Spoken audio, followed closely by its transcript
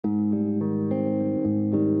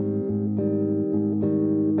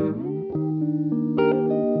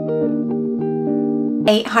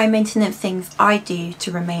8 high maintenance things I do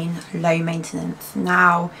to remain low maintenance.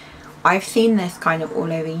 Now, I've seen this kind of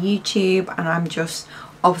all over YouTube and I'm just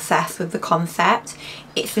obsessed with the concept.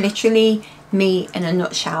 It's literally me in a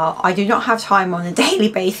nutshell. I do not have time on a daily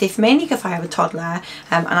basis, mainly because I have a toddler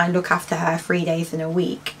and I look after her 3 days in the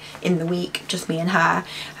week, just me and her.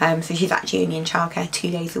 So she's actually only in childcare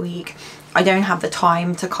 2 days a week. I don't have the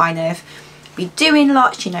time to kind of be doing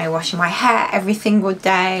lots, you know, washing my hair every single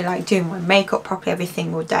day, like doing my makeup properly every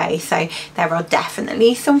single day. So there are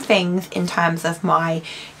definitely some things in terms of my,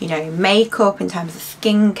 you know, makeup, in terms of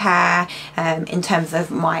skincare, in terms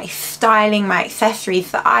of my styling, my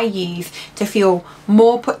accessories that I use to feel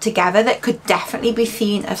more put together that could definitely be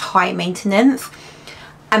seen as high maintenance.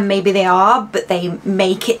 And maybe they are, but they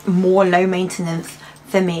make it more low maintenance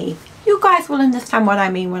for me. You guys will understand what I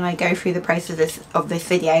mean when I go through the process of this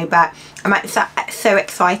video, but I'm so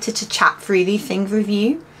excited to chat through these things with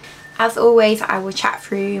you. As always, I will chat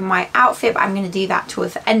through my outfit, but I'm going to do that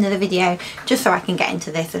towards the end of the video just so I can get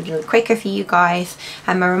into this a little quicker for you guys.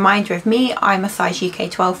 A reminder of me, I'm a size UK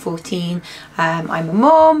 12-14. I'm a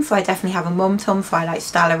mum, so I definitely have a mum tum, so I like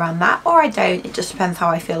style around that, or I don't. It just depends how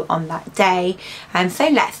I feel on that day. So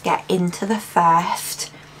let's get into the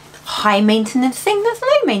first high maintenance thing that's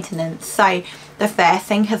low maintenance. So the first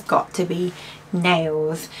thing has got to be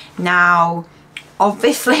nails. Now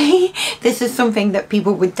obviously this is something that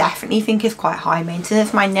people would definitely think is quite high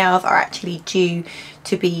maintenance. My nails are actually due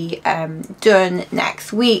to be done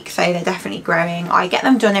next week, so they're definitely growing. I get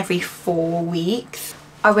them done every 4 weeks.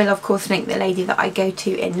 I will of course link the lady that I go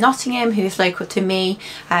to in Nottingham who is local to me.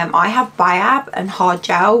 I have Biab and hard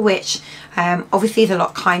gel, which obviously is a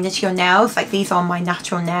lot kinder to your nails. Like, these are my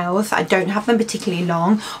natural nails. I don't have them particularly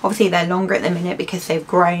long. Obviously they're longer at the minute because they've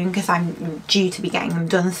grown, because I'm due to be getting them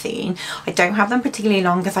done soon. I don't have them particularly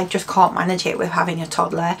long because I just can't manage it with having a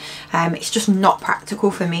toddler. It's just not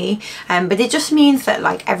practical for me, but it just means that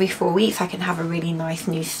like every 4 weeks I can have a really nice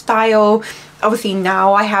new style. Obviously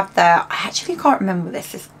now I have I actually can't remember what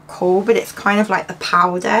this is called, but it's kind of like the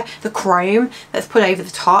powder, the chrome that's put over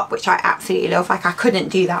the top, which I absolutely love. Like, I couldn't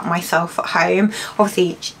do that myself at home.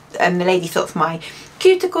 Obviously the lady sorts my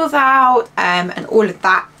cuticles out and all of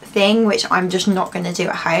that thing, which I'm just not going to do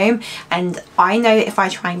at home. And I know that if I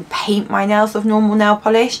try and paint my nails with normal nail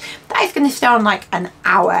polish, that is going to stay on like an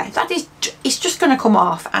hour. It's just going to come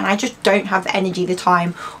off, and I just don't have the energy, the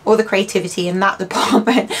time or the creativity in that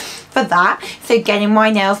department for that. So getting my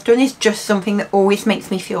nails done is just something that always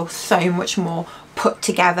makes me feel so much more put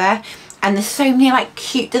together. And there's so many like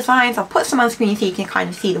cute designs. I'll put some on screen so you can kind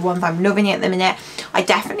of see the ones I'm loving at the minute. I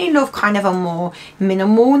definitely love kind of a more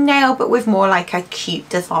minimal nail, but with more like a cute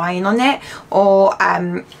design on it. Or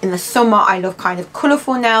in the summer I love kind of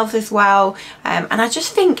colourful nails as well. And I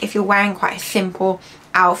just think if you're wearing quite a simple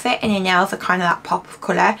outfit and your nails are kind of that pop of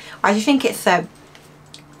colour, I just think it's the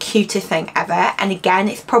cutest thing ever. And again,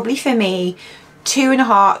 it's probably for me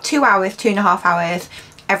 2.5 hours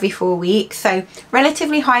every 4 weeks, so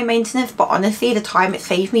relatively high maintenance, but honestly the time it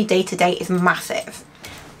saves me day to day is massive.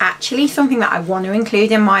 Actually, something that I want to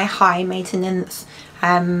include in my high maintenance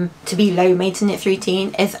to be low maintenance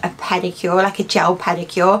routine is a pedicure, like a gel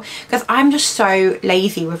pedicure, because I'm just so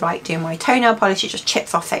lazy with like doing my toenail polish. It just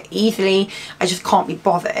chips off so easily. I just can't be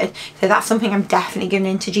bothered. So that's something I'm definitely going to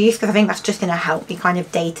introduce, because I think that's just going to help me kind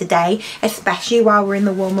of day to day, especially while we're in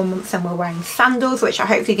the warmer months and we're wearing sandals, which I'm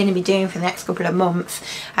hopefully going to be doing for the next couple of months.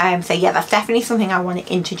 So yeah, that's definitely something I want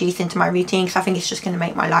to introduce into my routine, because I think it's just going to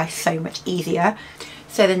make my life so much easier.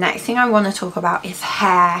 So the next thing I want to talk about is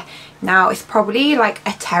hair. Now, it's probably like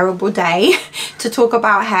a terrible day to talk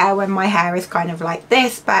about hair when my hair is kind of like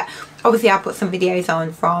this, but obviously I'll put some videos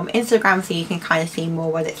on from Instagram so you can kind of see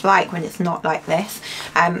more what it's like when it's not like this.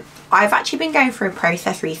 I've actually been going through a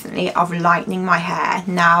process recently of lightening my hair.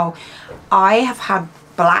 Now, I have had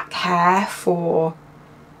black hair for,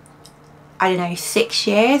 I don't know, 6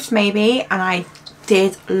 years maybe, and I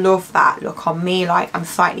did love that look on me. Like, I'm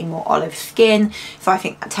slightly more olive skin, so I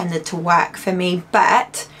think that tended to work for me,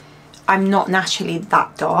 but I'm not naturally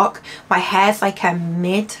that dark. My hair's like a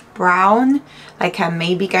mid brown, like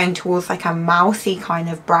maybe going towards like a mousy kind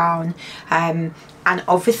of brown. And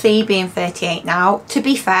obviously being 38 now, to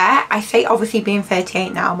be fair, I say obviously being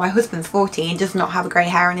 38 now, my husband's 40 and does not have a grey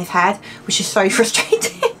hair on his head, which is so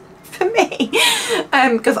frustrating for me,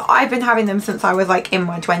 because I've been having them since I was like in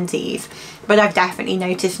my 20s, but I've definitely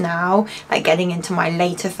noticed now, like getting into my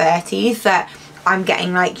later 30s, that I'm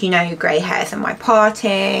getting like, you know, grey hairs in my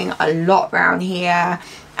parting, a lot around here.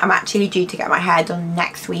 I'm actually due to get my hair done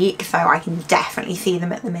next week, so I can definitely see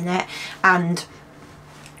them at the minute, and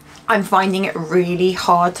I'm finding it really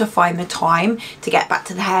hard to find the time to get back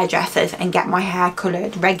to the hairdressers and get my hair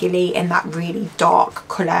coloured regularly in that really dark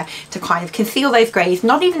colour to kind of conceal those greys,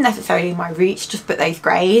 not even necessarily my roots, just but those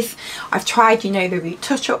greys. I've tried, you know, the root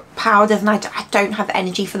touch-up powders, and I don't have the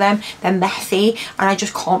energy for them. They're messy and I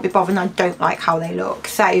just can't be bothered, and I don't like how they look.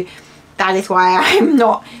 So that is why I'm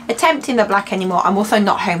not attempting the black anymore. I'm also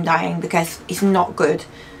not home dyeing because it's not good.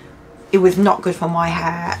 It was not good for my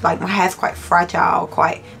hair. Like, my hair's quite fragile,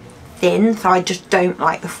 quite thin, so I just don't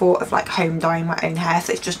like the thought of like home dyeing my own hair,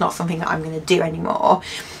 so it's just not something that I'm going to do anymore.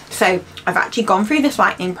 So I've actually gone through this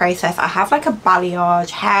lightening process. I have like a balayage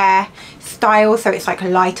hair style, so it's like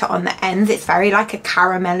lighter on the ends. It's very like a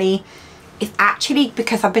caramelly. It's actually,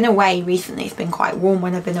 because I've been away recently, it's been quite warm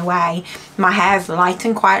when I've been away, my hair's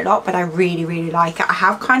lightened quite a lot, but I really like it. I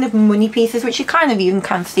have kind of money pieces, which you kind of even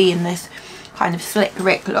can see in this kind of slick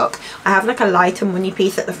Rick look. I have like a lighter money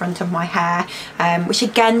piece at the front of my hair, which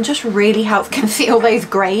again just really helps conceal those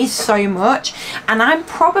greys so much. And I'm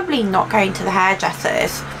probably not going to the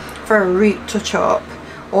hairdressers for a root touch up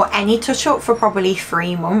or any touch up for probably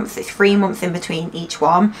 3 months. It's 3 months in between each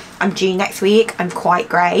one. I'm due next week. I'm quite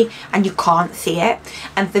grey and you can't see it,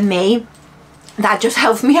 and for me that just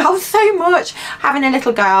helps me out so much. Having a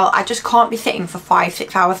little girl, I just can't be sitting for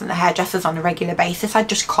 5-6 hours in the hairdressers on a regular basis. I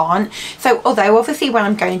just can't. So although obviously when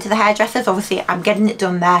I'm going to the hairdressers, obviously I'm getting it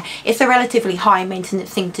done there, it's a relatively high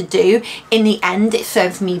maintenance thing to do. In the end it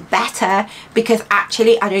serves me better because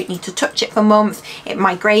actually I don't need to touch it for months.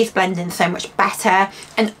 My greys blend in so much better,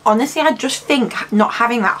 and honestly I just think not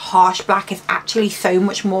having that harsh black is actually so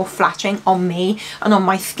much more flattering on me and on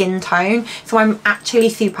my skin tone. So I'm actually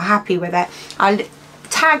super happy with it. I'll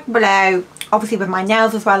tag below, obviously with my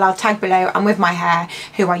nails as well, I'll tag below, and with my hair,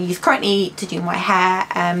 who I use currently to do my hair.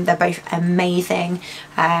 They're both amazing,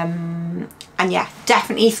 and yeah,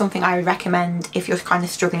 definitely something I would recommend if you're kind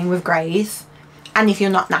of struggling with greys, and if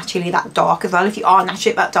you're not naturally that dark as well. If you are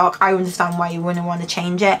naturally that dark, I understand why you wouldn't want to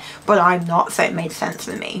change it, but I'm not, so it made sense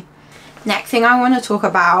for me. Next thing I want to talk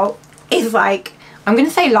about is, like, I'm going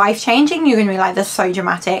to say life-changing. You're going to be like, that's so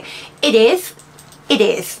dramatic. It is.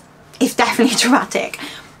 It's definitely dramatic,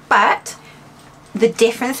 but the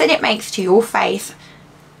difference that it makes to your face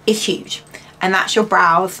is huge, and that's your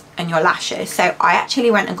brows and your lashes. So I actually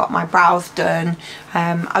went and got my brows done.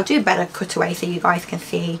 I'll do a better cutaway so you guys can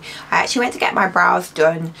see. I actually went to get my brows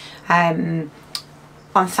done on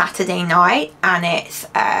Saturday night, and it's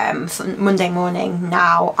Monday morning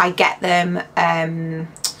now. I get them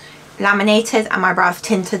laminated and my brows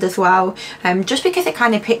tinted as well, just because it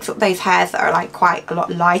kind of picks up those hairs that are like quite a lot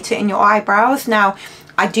lighter in your eyebrows. Now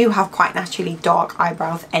I do have quite naturally dark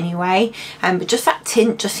eyebrows anyway, but just that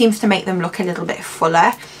tint just seems to make them look a little bit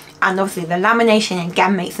fuller, and obviously the lamination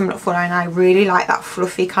again makes them look fuller, and I really like that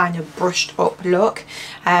fluffy kind of brushed up look.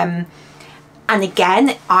 And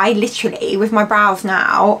again, I literally, with my brows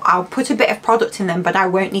now, I'll put a bit of product in them, but I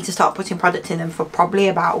won't need to start putting product in them for probably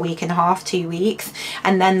about a week and a half, 2 weeks.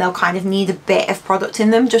 And then they'll kind of need a bit of product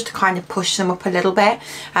in them just to kind of push them up a little bit.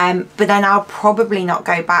 But then I'll probably not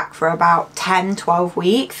go back for about 10-12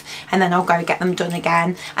 weeks. And then I'll go get them done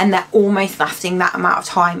again. And they're almost lasting that amount of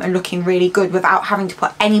time and looking really good without having to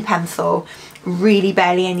put any pencil, really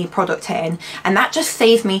barely any product in, and that just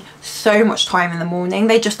saves me so much time in the morning.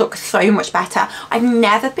 They just look so much better. I've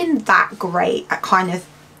never been that great at kind of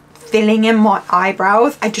filling in my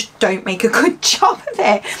eyebrows. I just don't make a good job of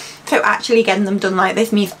it. So actually getting them done like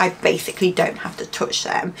this means I basically don't have to touch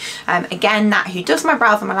them. Again, Nat, who does my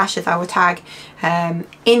brows and my lashes, I will tag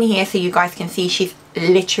in here so you guys can see. She's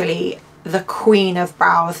literally the queen of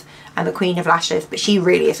brows and the queen of lashes, but she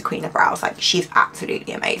really is a queen of brows. Like, she's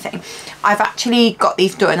absolutely amazing. I've actually got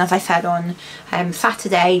these done, as I said, on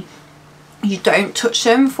Saturday. You don't touch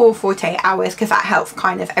them for 48 hours because that helps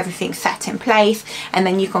kind of everything set in place, and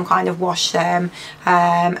then you can kind of wash them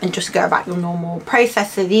and just go about your normal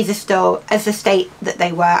process. So these are still as the state that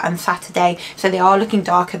they were on Saturday, so they are looking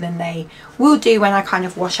darker than they will do when I kind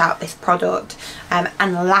of wash out this product. And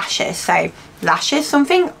lashes, so lashes,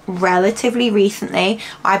 something relatively recently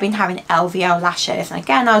I've been having LVL lashes, and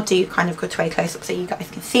again I'll do kind of cutaway close up so you guys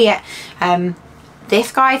can see it.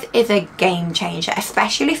 This, guys, is a game changer,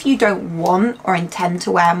 especially if you don't want or intend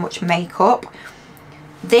to wear much makeup.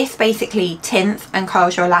 This basically tints and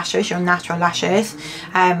curls your lashes, your natural lashes.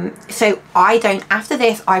 So I don't, after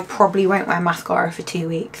this, I probably won't wear mascara for 2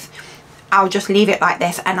 weeks. I'll just leave it like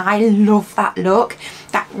this, and I love that look,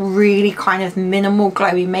 that really kind of minimal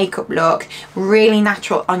glowy makeup look, really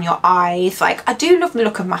natural on your eyes. Like, I do love the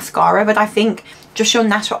look of mascara, but I think just your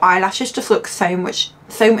natural eyelashes just look so much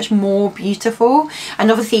more beautiful.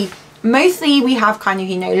 And obviously mostly we have kind of,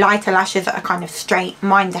 you know, lighter lashes that are kind of straight.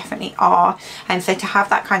 Mine definitely are. And so to have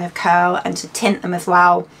that kind of curl and to tint them as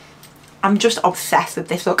well, I'm just obsessed with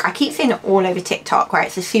this look. I keep seeing it all over TikTok where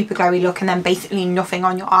it's a super glowy look and then basically nothing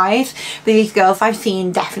on your eyes. But these girls I've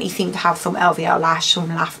seen definitely seem to have some LVL lash, some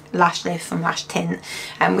lash lift, some lash tint,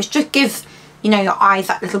 which just gives, you know, your eyes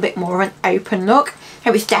that little bit more of an open look.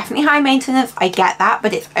 So it's definitely high maintenance, I get that,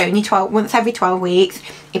 but it's only once every 12 weeks.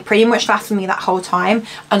 It pretty much lasts me that whole time.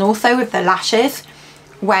 And also with the lashes,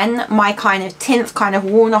 when my kind of tints kind of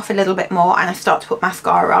worn off a little bit more and I start to put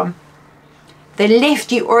mascara on, the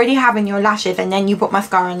lift you already have in your lashes and then you put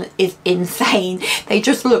mascara on is insane. They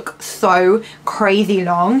just look so crazy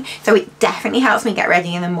long. So it definitely helps me get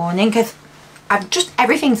ready in the morning because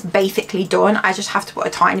everything's basically done. I just have to put a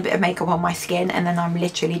tiny bit of makeup on my skin and then I'm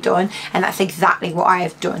literally done, and that's exactly what I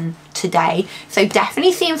have done today. So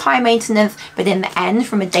definitely seems high maintenance, but in the end,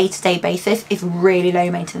 from a day-to-day basis, it's really low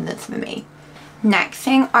maintenance for me. Next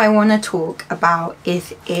thing I want to talk about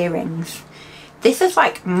is earrings. This is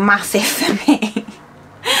like massive for me.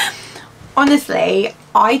 Honestly,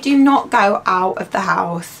 I do not go out of the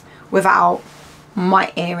house without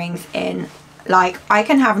my earrings in. Like, I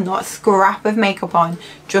can have not a scrap of makeup on,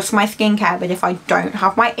 just my skincare, but if I don't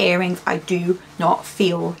have my earrings, I do not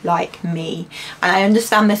feel like me. And I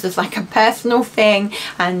understand this is like a personal thing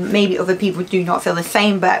and maybe other people do not feel the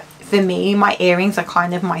same, but for me, my earrings are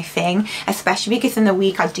kind of my thing, especially because in the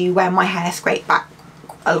week I do wear my hair scraped back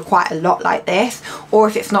quite a lot like this, or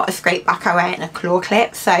if it's not a scraped back, I wear it in a claw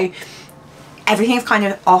clip. So everything's kind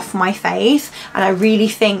of off my face, and I really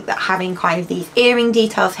think that having kind of these earring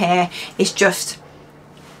details here is just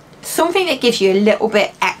something that gives you a little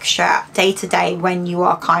bit extra day to day when you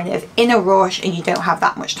are kind of in a rush and you don't have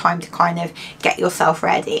that much time to kind of get yourself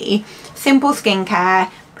ready. Simple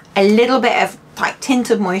skincare, a little bit of like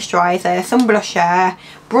tinted moisturizer, some blusher,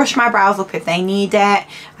 brush my brows up if they need it,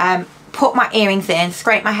 put my earrings in,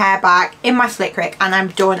 scrape my hair back in my slick rick, and I'm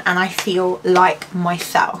done, and I feel like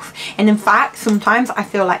myself. And in fact, sometimes I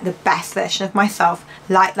feel like the best version of myself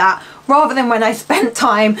like that, rather than when I spent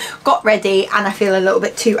time, got ready, and I feel a little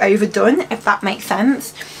bit too overdone, if that makes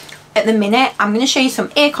sense. At the minute, I'm going to show you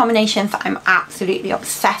some ear combinations that I'm absolutely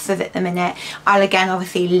obsessed with at the minute. I'll again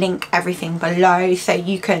obviously link everything below so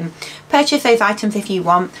you can purchase those items if you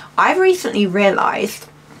want. I've recently realised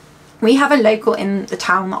we have a local in the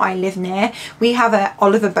town that I live near. We have a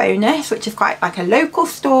Oliver Bonus, which is quite like a local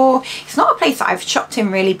store. It's not a place that I've shopped in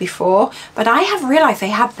really before, but I have realised they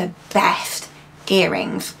have the best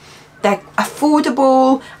earrings. They're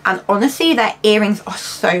affordable, and honestly their earrings are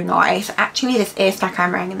so nice. Actually, this ear stack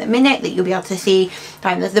I'm wearing in the minute that you'll be able to see,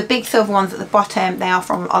 there's the big silver ones at the bottom. They are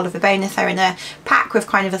from Oliver Bonus. They're in a pack with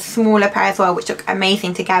kind of a smaller pair as well, which look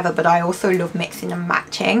amazing together, but I also love mixing and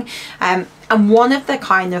matching. And one of the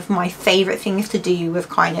kind of my favourite things to do with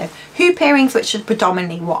kind of hoop earrings, which is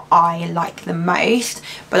predominantly what I like the most,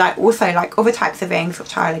 but I also like other types of earrings,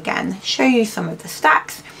 which I'll again show you some of the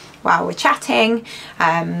stacks while we're chatting.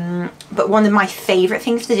 But one of my favourite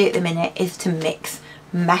things to do at the minute is to mix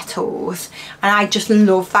metals, and I just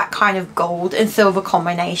love that kind of gold and silver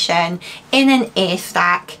combination in an ear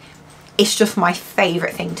stack. It's just my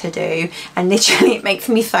favourite thing to do, and literally it makes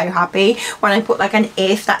me so happy when I put like an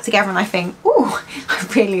ear stack together and I think, oh, I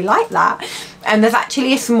really like that. And there's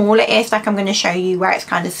actually a smaller ear stack I'm going to show you where it's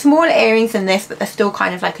kind of smaller earrings than this, but they're still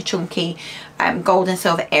kind of like a chunky gold and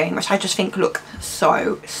silver earring, which I just think look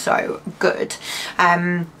so good.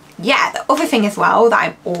 Yeah, the other thing as well that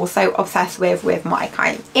I'm also obsessed with my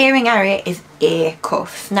kind of earring area is ear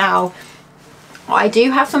cuffs. Now, I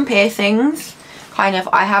do have some piercings.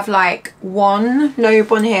 I have like one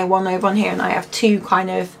lobe on here, one lobe on here, and I have two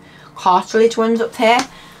kind of cartilage ones up here.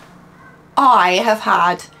 I have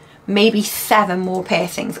had maybe 7 more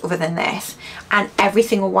piercings other than this, and every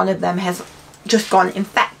single one of them has just gone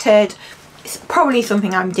infected. It's probably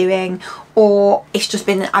something I'm doing, or it's just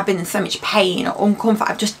been, I've been in so much pain or uncomfort,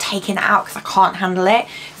 I've just taken it out because I can't handle it.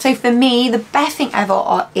 So for me, the best thing ever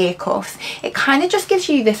are ear cuffs. It kind of just gives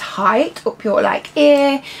you this height up your like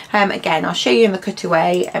ear. Again, I'll show you in the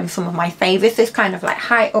cutaway some of my favourites. This kind of like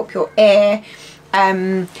height up your ear.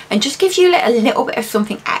 And just gives you a little bit of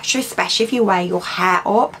something extra, especially if you wear your hair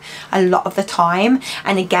up a lot of the time.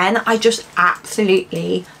 And again, I just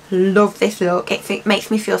absolutely love this look. It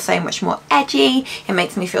makes me feel so much more edgy, it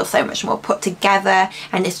makes me feel so much more put together,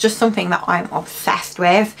 and it's just something that I'm obsessed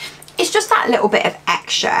with. It's just that little bit of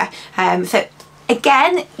extra. So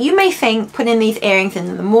again, you may think putting these earrings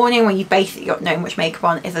in the morning when you basically got no much makeup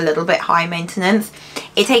on is a little bit high maintenance.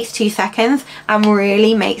 It takes 2 seconds and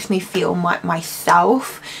really makes me feel like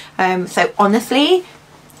myself. So honestly,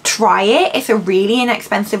 try it. It's a really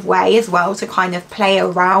inexpensive way as well to kind of play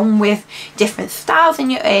around with different styles in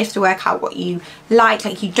your ears to work out what you like.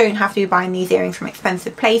 Like, you don't have to be buying these earrings from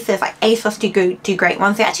expensive places. Like ASOS do great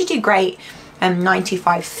ones. They actually do great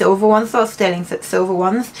 95 silver ones, or sterling silver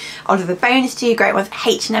ones. Oliver Bonas do great ones.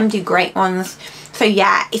 H&M do great ones. So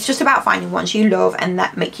yeah, it's just about finding ones you love and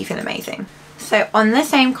that make you feel amazing. So on the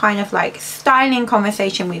same kind of like styling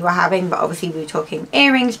conversation we were having, but obviously we were talking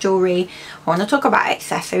earrings, jewelry, I want to talk about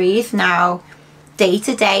accessories. Now, day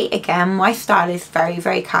to day, again, my style is very,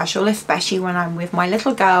 very casual, especially when I'm with my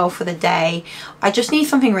little girl for the day. I just need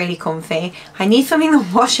something really comfy. I need something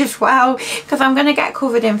that washes well, because I'm going to get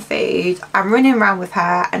covered in food. I'm running around with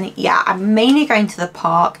her, and yeah, I'm mainly going to the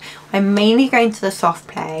park. I'm mainly going to the soft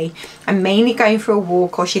play. I'm mainly going for a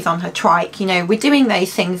walk, or she's on her trike. You know, we're doing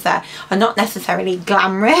those things that are not necessarily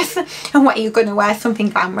glamorous. And what you're going to wear something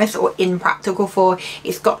glamorous or impractical for,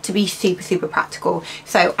 it's got to be super, super practical.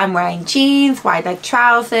 So I'm wearing jeans, wide leg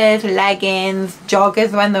trousers, leggings,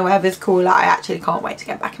 joggers when the weather's cooler. I actually can't wait to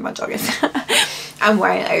get back in my joggers. I'm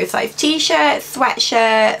wearing oversized t-shirts,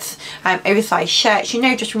 sweatshirts, oversized shirts, you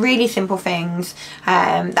know, just really simple things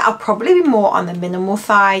that are probably more on the minimal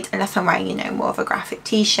side, unless I'm wearing, you know, more of a graphic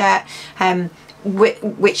t-shirt,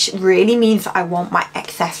 which really means that I want my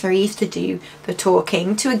accessories to do the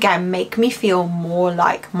talking, to again make me feel more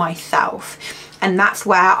like myself. And that's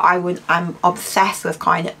where I'm obsessed with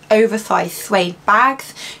kind of oversized suede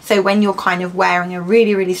bags. So when you're kind of wearing a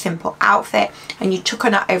really, really simple outfit and you chuck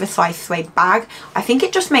on an oversized suede bag, I think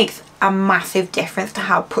it just makes a massive difference to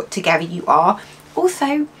how put together you are.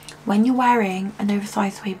 Also, when you're wearing an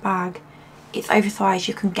oversized suede bag, it's oversized,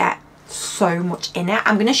 you can get so much in it.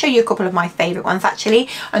 I'm going to show you a couple of my favorite ones actually,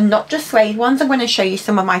 and not just suede ones. I'm going to show you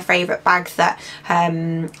some of my favorite bags that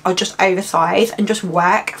are just oversized and just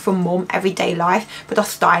work for mum everyday life, but are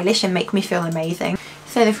stylish and make me feel amazing.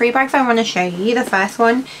 So the 3 bags I want to show you, the first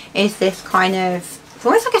one is this kind of, it's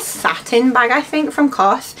almost like a satin bag, I think, from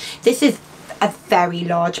COS. This is a very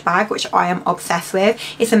large bag, which I am obsessed with.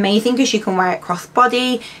 It's amazing because you can wear it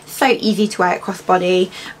crossbody, so easy to wear it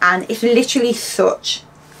crossbody, and it's literally such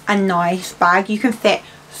a nice bag. You can fit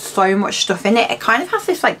so much stuff in it. It kind of has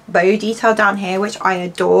this like bow detail down here, which I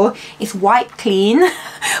adore. It's white clean,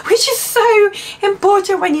 which is so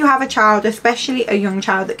important when you have a child, especially a young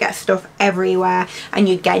child that gets stuff everywhere, and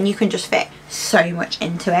again, you can just fit so much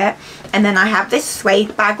into it. And then I have this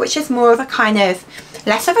suede bag, which is more of a kind of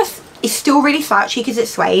less of a, it's still really slouchy because it's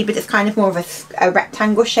suede, but it's kind of more of a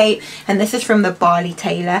rectangle shape, and this is from the Barley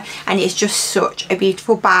Taylor, and it's just such a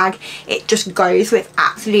beautiful bag. It just goes with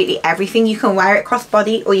absolutely everything. You can wear it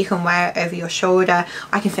crossbody or you can wear it over your shoulder.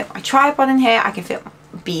 I can fit my tripod in here, I can fit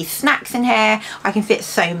Bee snacks in here, I can fit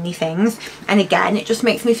so many things, and again, it just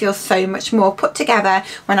makes me feel so much more put together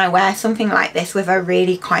when I wear something like this with a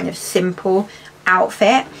really kind of simple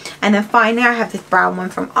outfit. And then finally I have this brown one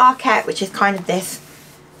from Arket, which is kind of this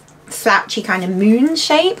slouchy kind of moon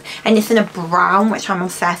shape, and it's in a brown, which I'm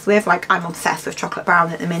obsessed with. Like, I'm obsessed with chocolate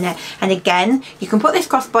brown at the minute. And again, you can put this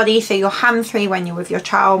crossbody so you're hands-free when you're with your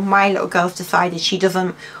child. My little girl's decided she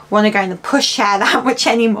doesn't want to go in the pushchair that much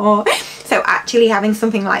anymore, so actually having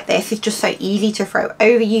something like this is just so easy to throw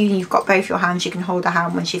over you, and you've got both your hands. You can hold her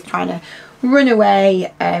hand when she's trying to run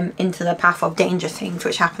away into the path of dangerous things,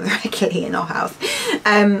 which happens regularly in our house.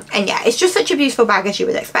 And yeah, it's just such a beautiful bag, as you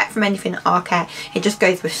would expect from anything at Arket. It just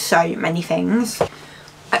goes with so many things.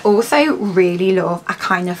 I also really love a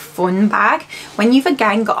kind of fun bag. When you've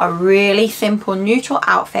again got a really simple neutral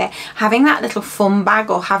outfit, having that little fun bag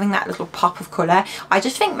or having that little pop of colour, I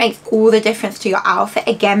just think makes all the difference to your outfit.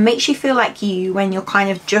 Again, makes you feel like you when you're kind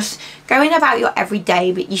of just going about your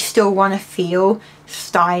everyday, but you still want to feel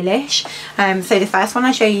stylish. So the first one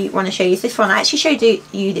I want to show you is this one. I actually showed you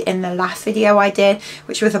in the last video I did,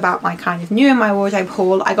 which was about my kind of new in my wardrobe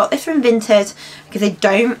haul. I got this from Vinted because they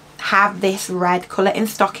don't have this red colour in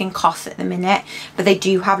stock in COS at the minute, but they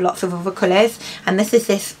do have lots of other colours, and this is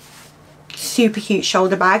this super cute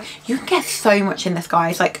shoulder bag. You can get so much in this,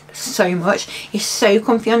 guys, like so much. It's so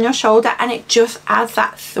comfy on your shoulder, and it just adds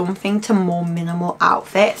that something to more minimal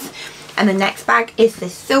outfits. And the next bag is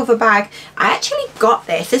this silver bag. I actually got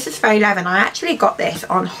this is for 11. I actually got this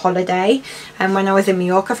on holiday, and when I was in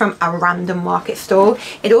Mallorca, from a random market stall.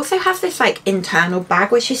 It also has this like internal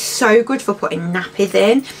bag, which is so good for putting nappies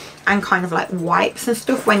in and kind of like wipes and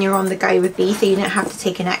stuff when you're on the go with Bee, so you don't have to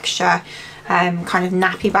take an extra kind of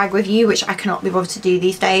nappy bag with you, which I cannot be bothered to do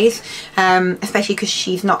these days, especially because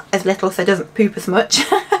she's not as little, so doesn't poop as much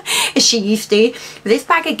as she used to. But this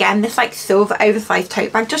bag again, this like silver oversized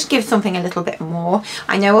tote bag, just gives something a little bit more.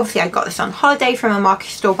 I know obviously I got this on holiday from a market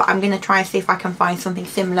store, but I'm going to try and see if I can find something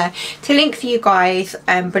similar to link for you guys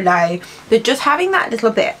below. But just having that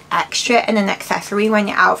little bit extra and an accessory when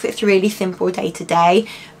your outfit's really simple day to day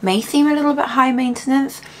may seem a little bit high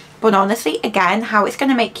maintenance, but honestly, again, how it's going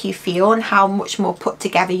to make you feel and how much more put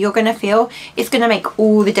together you're going to feel is going to make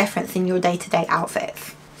all the difference in your day-to-day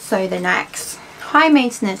outfits. So the next high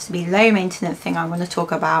maintenance to be low maintenance thing I want to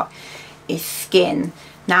talk about is skin.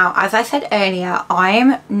 Now, as I said earlier,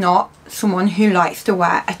 I'm not someone who likes to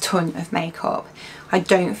wear a ton of makeup. I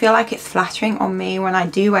don't feel like it's flattering on me when I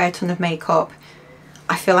do wear a ton of makeup.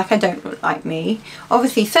 I feel like I don't look like me.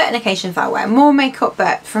 Obviously, certain occasions I wear more makeup,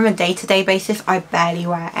 but from a day-to-day basis, I barely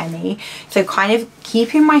wear any. So kind of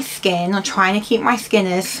keeping my skin, or trying to keep my skin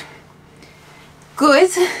as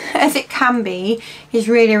good as it can be, is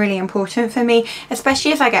really, really important for me,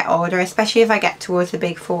 especially as I get older, especially as I get towards the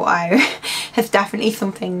big 40. It's definitely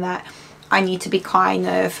something that I need to be kind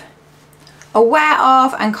of aware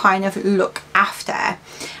of and kind of look after.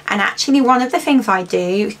 And actually, one of the things I do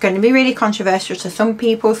is going to be really controversial to some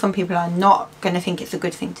people. Some people are not going to think it's a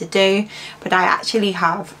good thing to do, but I actually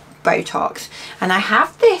have Botox, and I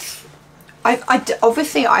have this.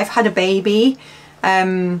 Obviously I've had a baby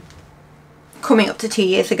coming up to 2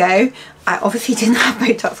 years ago. I obviously didn't have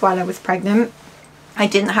Botox while I was pregnant. I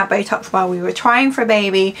didn't have Botox while we were trying for a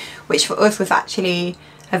baby, which for us was actually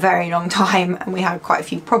a very long time, and we had quite a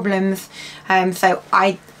few problems. And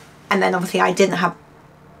then obviously I didn't have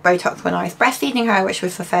Botox when I was breastfeeding her, which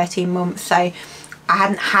was for 13 months, so I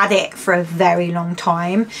hadn't had it for a very long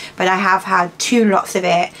time, but I have had 2 lots of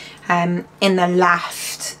it in the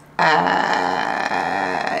last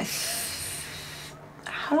how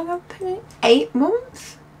long have I put it? 8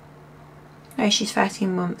 months? No, she's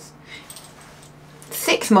 13 months.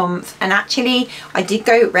 6 months. And actually I did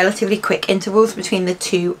go relatively quick intervals between the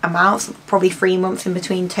 2 amounts, probably 3 months in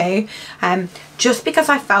between 2, just because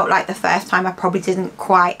I felt like the first time I probably didn't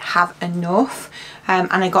quite have enough,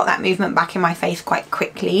 and I got that movement back in my face quite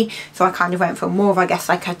quickly, so I kind of went for more of, I guess,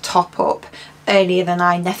 like a top up earlier than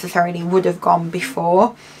I necessarily would have gone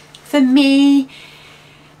before. For me,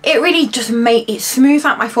 it really just it smooths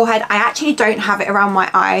out my forehead. I actually don't have it around my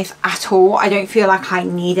eyes at all. I don't feel like I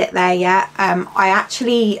need it there yet. I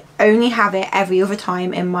actually only have it every other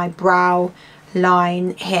time in my brow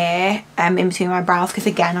line here, in between my brows, because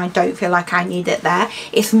again, I don't feel like I need it there.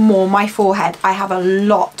 It's more my forehead. I have a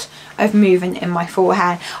lot of movement in my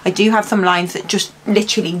forehead. I do have some lines that just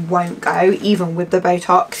literally won't go even with the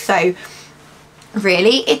Botox. So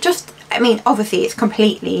really, it just, I mean, obviously it's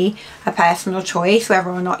completely a personal choice whether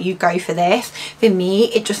or not you go for this. For me,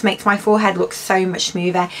 it just makes my forehead look so much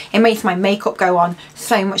smoother. It makes my makeup go on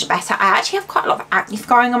so much better. I actually have quite a lot of acne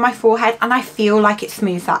scarring on my forehead, and I feel like it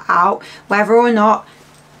smooths that out. Whether or not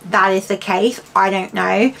that is the case, I don't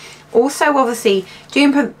know. Also, obviously,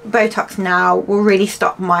 doing Botox now will really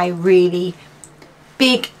stop my really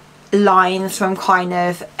big lines from kind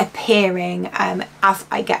of appearing as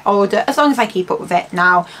I get older, as long as I keep up with it.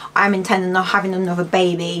 Now I'm intending on having another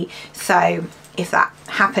baby, so if that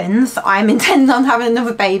happens, I'm intending on having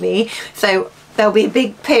another baby, so there'll be a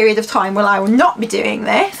big period of time where I will not be doing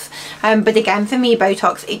this. But again, for me,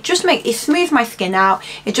 Botox, it smooths my skin out.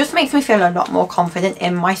 It just makes me feel a lot more confident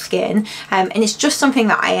in my skin, and it's just something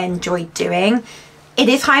that I enjoy doing. It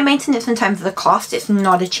is high maintenance in terms of the cost. It's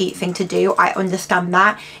not a cheap thing to do. I understand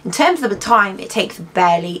that. In terms of the time, it takes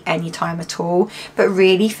barely any time at all. But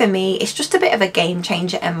really, for me, it's just a bit of a game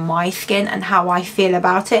changer in my skin and how I feel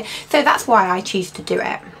about it. So that's why I choose to do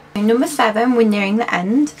it. Number 7, we're nearing the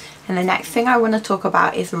end. And the next thing I want to talk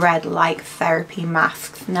about is red light therapy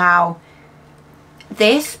masks. Now,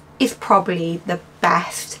 this is probably the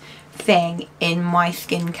best thing in my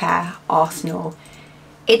skincare arsenal.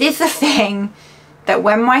 It is the thing that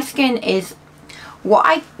when my skin is what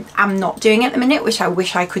I am not doing at the minute, which I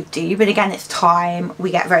wish I could do, but again, it's time.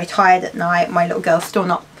 We get very tired at night. My little girl's still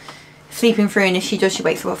not sleeping through, and if she does, she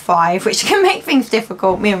wakes up at 5, which can make things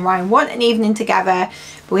difficult. Me and Ryan want an evening together,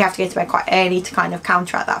 but we have to go to bed quite early to kind of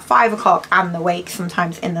counteract that 5 o'clock and the wake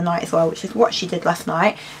sometimes in the night as well, which is what she did last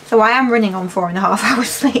night. So I am running on 4.5 hours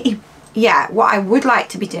sleep. Yeah, what I would like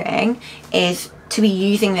to be doing is to be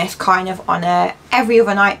using this kind of on a every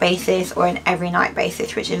other night basis or an every night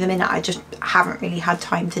basis, which is a minute I just haven't really had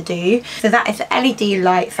time to do. So that is the LED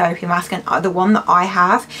light therapy mask, and the one that I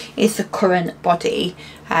have is the current body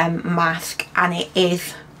mask, and it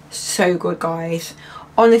is so good, guys.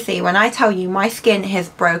 honestly, when I tell you my skin has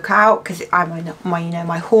broke out because I'm in my, you know,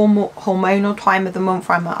 my hormonal time of the month,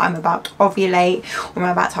 where I'm about to ovulate, or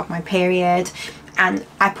I'm about to have my period, and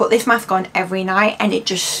I put this mask on every night and it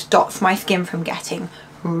just stops my skin from getting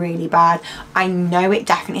really bad. I know it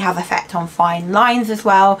definitely has effect on fine lines as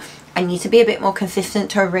well. I need to be a bit more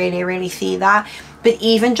consistent to really see that. But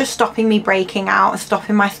even just stopping me breaking out and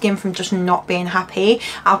stopping my skin from just not being happy,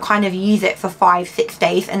 I'll kind of use it for 5-6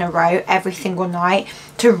 days in a row every single night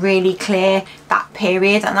to really clear that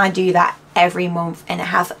period. And I do that every month, and it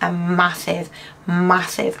has a massive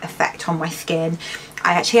effect on my skin.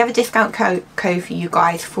 I actually have a discount code for you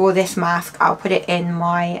guys for this mask. I'll put it in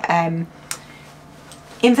my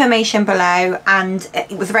information below, and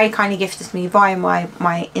it was very kindly gifted to me via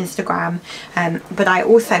my Instagram. But I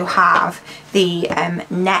also have the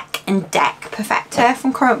neck and deck perfector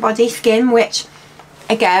from Current Body Skin, which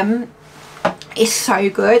again is so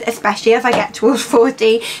good, especially as I get towards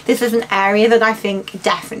 40. This is an area that I think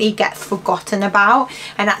definitely gets forgotten about,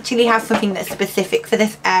 and actually has something that's specific for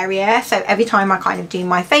this area. So every time I kind of do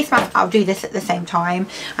my face mask, I'll do this at the same time,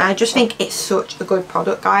 and I just think it's such a good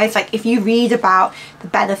product, guys. Like, if you read about the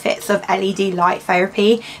benefits of LED light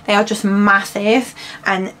therapy, they are just massive,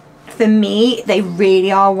 and for me they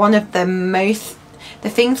really are one of the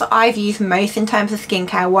things that I've used most in terms of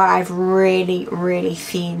skincare, where I've really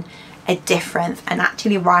seen a difference. And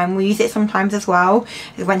actually Ryan will use it sometimes as well,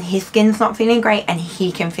 is when his skin's not feeling great and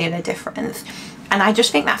he can feel a difference. And I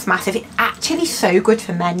just think that's massive. It's actually so good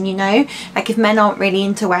for men, you know, like if men aren't really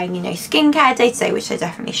into wearing, you know, skincare day to day, which they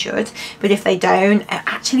definitely should, but if they don't,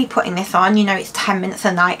 actually putting this on, you know, it's 10 minutes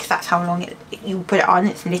a night, because that's how long you put it on.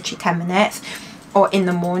 It's literally 10 minutes, or in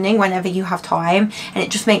the morning whenever you have time, and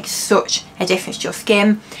it just makes such a difference to your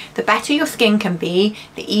skin. The better your skin can be,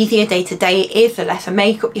 the easier day to day it is, the lesser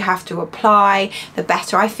makeup you have to apply, the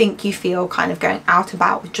better I think you feel kind of going out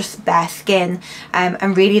about with just bare skin.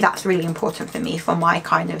 And really that's really important for me, for my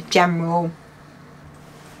kind of general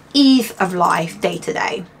ease of life day to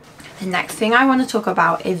day. The next thing I want to talk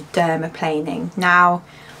about is dermaplaning. Now,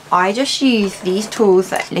 I just use these tools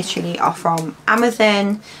that literally are from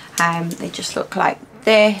Amazon. They just look like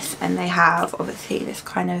this, and they have obviously this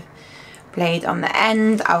kind of blade on the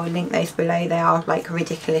end. I will link those below. They are like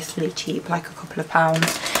ridiculously cheap, like a couple of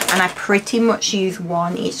pounds, and I pretty much use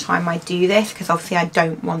one each time I do this, because obviously I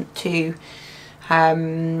don't want to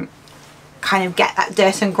kind of get that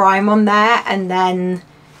dirt and grime on there and then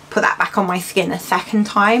put that back on my skin a second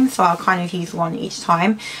time. So I'll kind of use one each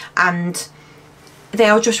time, and they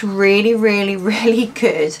are just really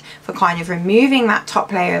good for kind of removing that top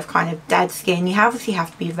layer of kind of dead skin. You obviously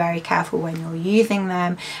have to be very careful when you're using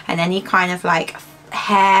them, and any kind of like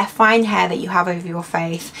hair, fine hair that you have over your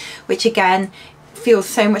face, which again feels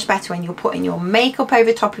so much better when you're putting your makeup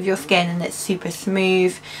over top of your skin and it's super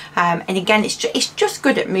smooth. And again, it's just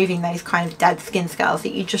good at moving those kind of dead skin scales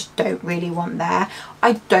that you just don't really want there.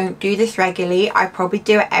 I don't do this regularly. I probably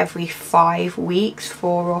do it every 5 weeks,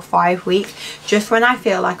 4 or 5 weeks, just when I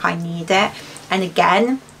feel like I need it. And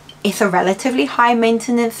again, it's a relatively high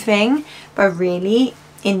maintenance thing, but really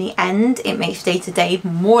in the end it makes day to day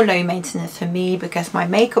more low maintenance for me, because my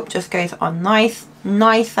makeup just goes on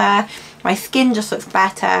nicer, my skin just looks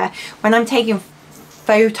better. When I'm taking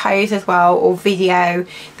photos as well, or video,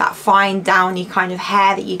 that fine downy kind of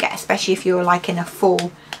hair that you get, especially if you're like in a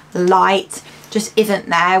full light, just isn't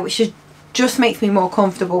there, which just makes me more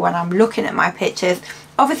comfortable when I'm looking at my pictures.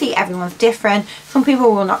 Obviously everyone's different, some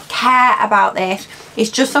people will not care about this.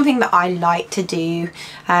 It's just something that I like to do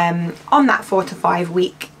on that 4 to 5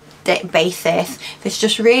 week basis. It's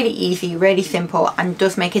just really easy, really simple, and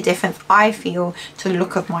does make a difference, I feel, to the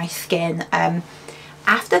look of my skin.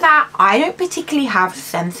 After that, I don't particularly have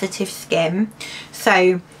sensitive skin,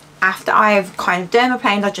 so after I've kind of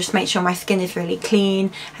dermaplaned, I just make sure my skin is really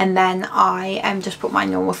clean, and then I just put my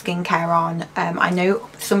normal skincare on. I know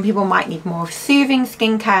some people might need more of soothing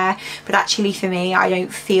skincare, but actually for me, I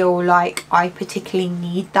don't feel like I particularly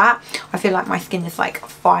need that. I feel like my skin is like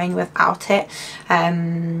fine without it.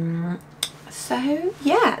 So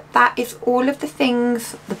yeah, that is all of the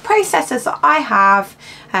things, the processes that I have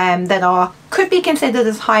that could be considered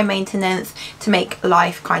as high maintenance to make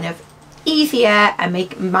life kind of easier and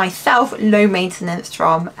make myself low maintenance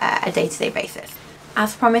from a day-to-day basis.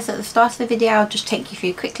 As promised at the start of the video, I'll just take you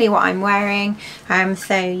through quickly what I'm wearing.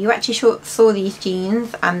 So you actually saw these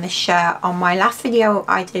jeans and this shirt on my last video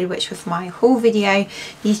I did, which was my haul video.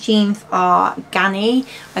 These jeans are Ganni.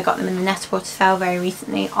 I got them in the Net-a-Porter sale very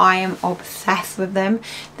recently. I am obsessed with them.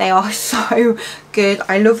 They are so good.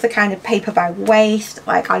 I love the kind of paper bag waist.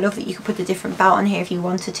 Like, I love that you could put a different belt on here if you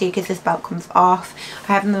wanted to, because this belt comes off.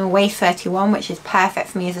 I have them in a waist 31, which is perfect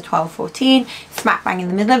for me as a 12-14. Smack bang in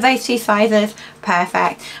the middle of those two sizes.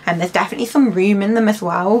 Perfect. And there's definitely some room in them as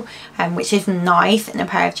well, which is nice in a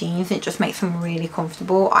pair of jeans. It just makes them really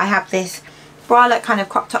comfortable. I have this bralette kind of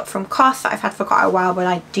crop top from COS that I've had for quite a while, but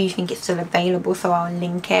I do think it's still available, so I'll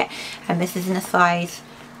link it. And this is in a size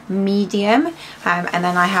medium. And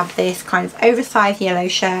then I have this kind of oversized yellow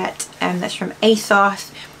shirt that's from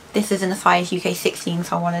ASOS. This is in a size UK 16,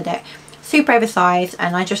 so I wanted it super oversized,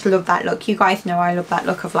 and I just love that look. You guys know I love that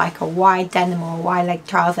look of like a wide denim or a wide leg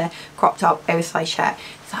trouser, crop top, oversized shirt.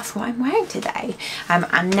 So that's what I'm wearing today.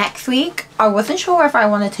 And next week, I wasn't sure whether I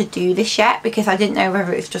wanted to do this yet, because I didn't know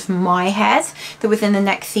whether it was just my head that was in the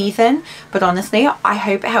next season. But honestly, I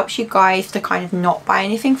hope it helps you guys to kind of not buy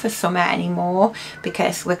anything for summer anymore,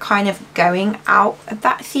 because we're kind of going out of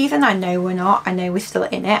that season. I know we're not. I know we're still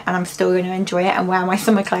in it, and I'm still going to enjoy it and wear my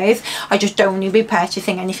summer clothes. I just don't want to be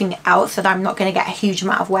purchasing anything else that I'm not going to get a huge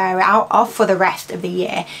amount of wear out of for the rest of the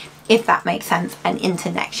year, if that makes sense, and into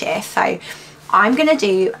next year. So I'm going to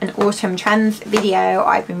do an autumn trends video.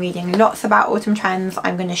 I've been reading lots about autumn trends.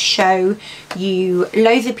 I'm going to show you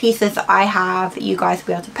loads of pieces that I have that you guys will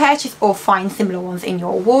be able to purchase or find similar ones in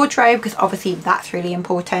your wardrobe, because obviously that's really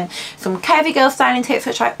important. Some curvy girl styling tips,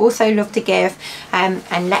 which I also love to give. And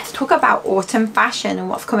let's talk about autumn fashion and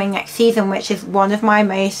what's coming next season, which is one of my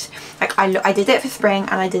most, like, I did it for spring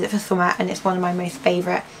and I did it for summer, and it's one of my most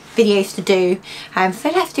favourite videos to do. So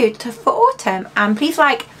let's do it for autumn. And please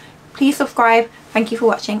subscribe. Thank you for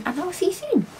watching, and I'll see you soon.